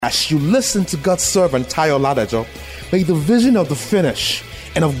As you listen to God's servant Tayo Ladajo, may the vision of the finish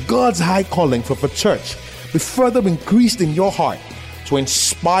and of God's high calling for the church be further increased in your heart to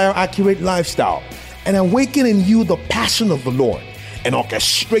inspire accurate lifestyle and awaken in you the passion of the Lord and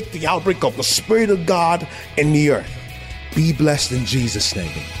orchestrate the outbreak of the Spirit of God in the earth. Be blessed in Jesus' name.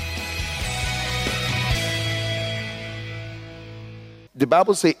 The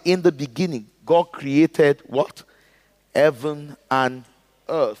Bible says, in the beginning, God created what? Heaven and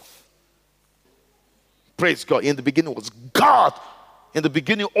earth. Praise God. In the beginning was God. In the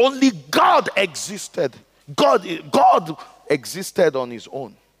beginning, only God existed. God existed on his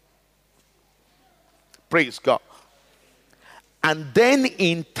own. Praise God. And then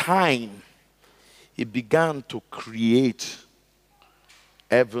in time, he began to create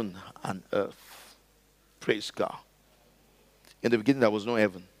heaven and earth. Praise God. In the beginning, there was no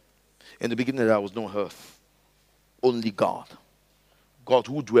heaven. In the beginning, there was no earth. Only God. God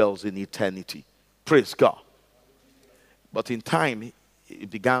who dwells in eternity. Praise God. But in time, he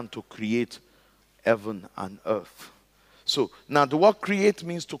began to create heaven and earth. So, now the word create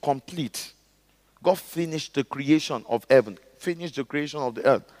means to complete. God finished the creation of heaven. Finished the creation of the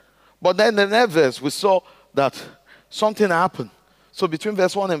earth. But then in the next verse, we saw that something happened. So between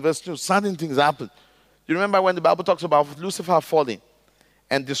verse 1 and verse 2, certain things happened. You remember when the Bible talks about Lucifer falling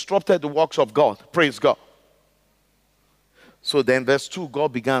and disrupted the works of God. Praise God. So then verse 2,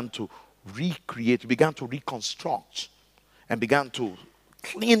 God began to recreate, began to reconstruct, and began to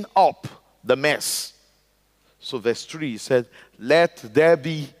clean up the mess. So verse 3 said, let there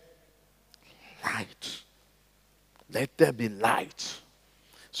be light. Let there be light.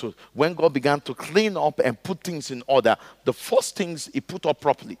 So when God began to clean up and put things in order, the first things he put up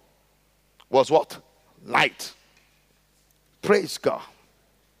properly was what? Light. Praise God.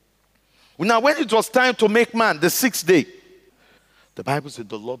 Now when it was time to make man, the sixth day, the Bible said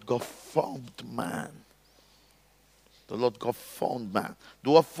the Lord God formed man. The Lord God formed man.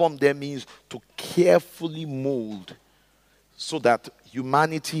 The word formed there means to carefully mold so that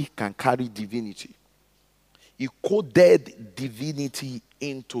humanity can carry divinity. He coded divinity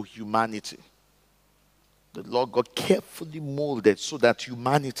into humanity. The Lord God carefully molded so that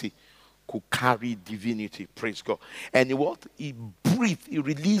humanity could carry divinity. Praise God. And what? He breathed, he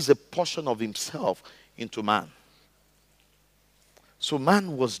released a portion of himself into man. So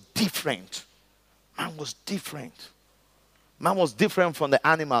man was different. Man was different. Man was different from the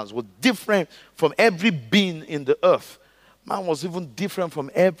animals, was different from every being in the earth. Man was even different from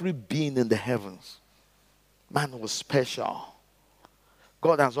every being in the heavens. Man was special.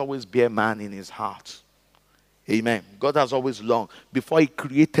 God has always bear man in his heart. Amen. God has always longed. Before he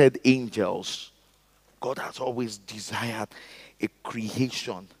created angels, God has always desired a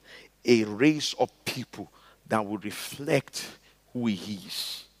creation, a race of people that will reflect who he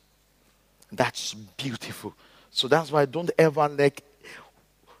is. That's beautiful. So that's why don't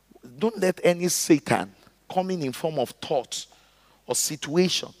let any Satan coming in form of thoughts or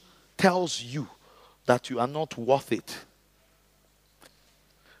situation tells you that you are not worth it.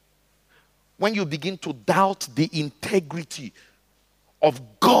 When you begin to doubt the integrity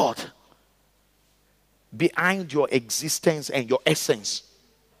of God behind your existence and your essence,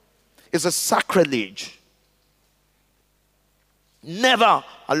 it's a sacrilege. Never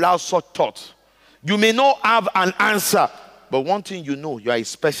allow such thoughts. You may not have an answer, but one thing you know, you are a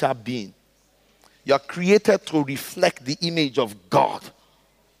special being. You are created to reflect the image of God.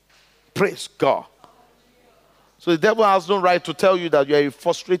 Praise God. So the devil has no right to tell you that you are a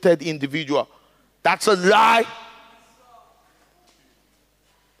frustrated individual. That's a lie.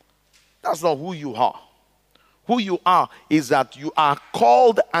 That's not who you are. Who you are is that you are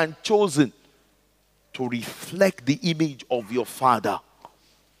called and chosen to reflect the image of your Father.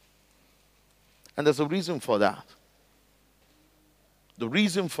 And there's a reason for that. The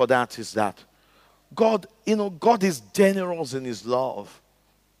reason for that is that God is generous in his love.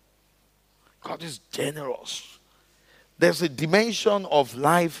 God is generous. There's a dimension of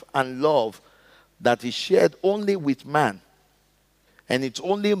life and love that is shared only with man. And it's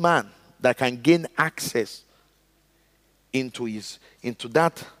only man that can gain access into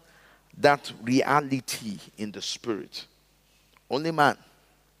that reality in the spirit. Only man.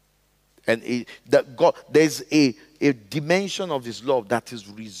 And there's a dimension of his love that is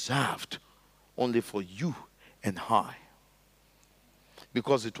reserved only for you and I.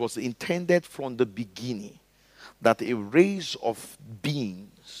 Because it was intended from the beginning that a race of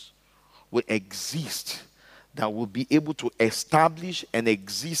beings will exist that will be able to establish and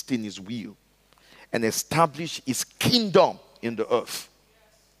exist in his will and establish his kingdom in the earth.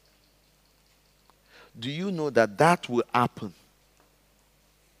 Do you know that will happen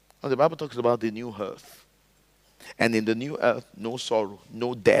Now, the Bible talks about the new earth. And in the new earth, no sorrow,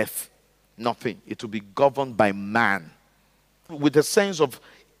 no death, nothing. It will be governed by man with a sense of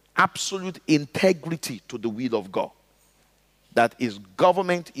absolute integrity to the will of God. That his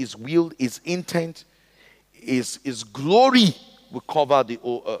government, his will, his intent, his glory will cover the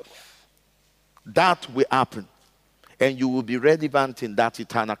whole earth. That will happen. And you will be relevant in that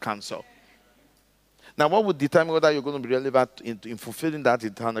eternal council. Now, what would determine whether you're going to be relevant in fulfilling that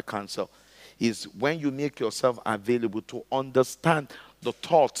eternal counsel is when you make yourself available to understand the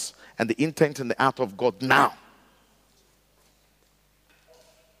thoughts and the intent and the heart of God now.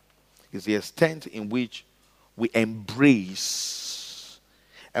 It's the extent in which we embrace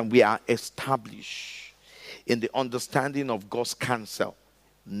and we are established in the understanding of God's counsel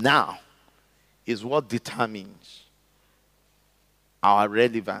now is what determines our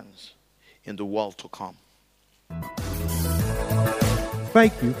relevance in the world to come.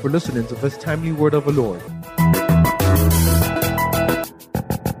 Thank you for listening to this timely word of the Lord.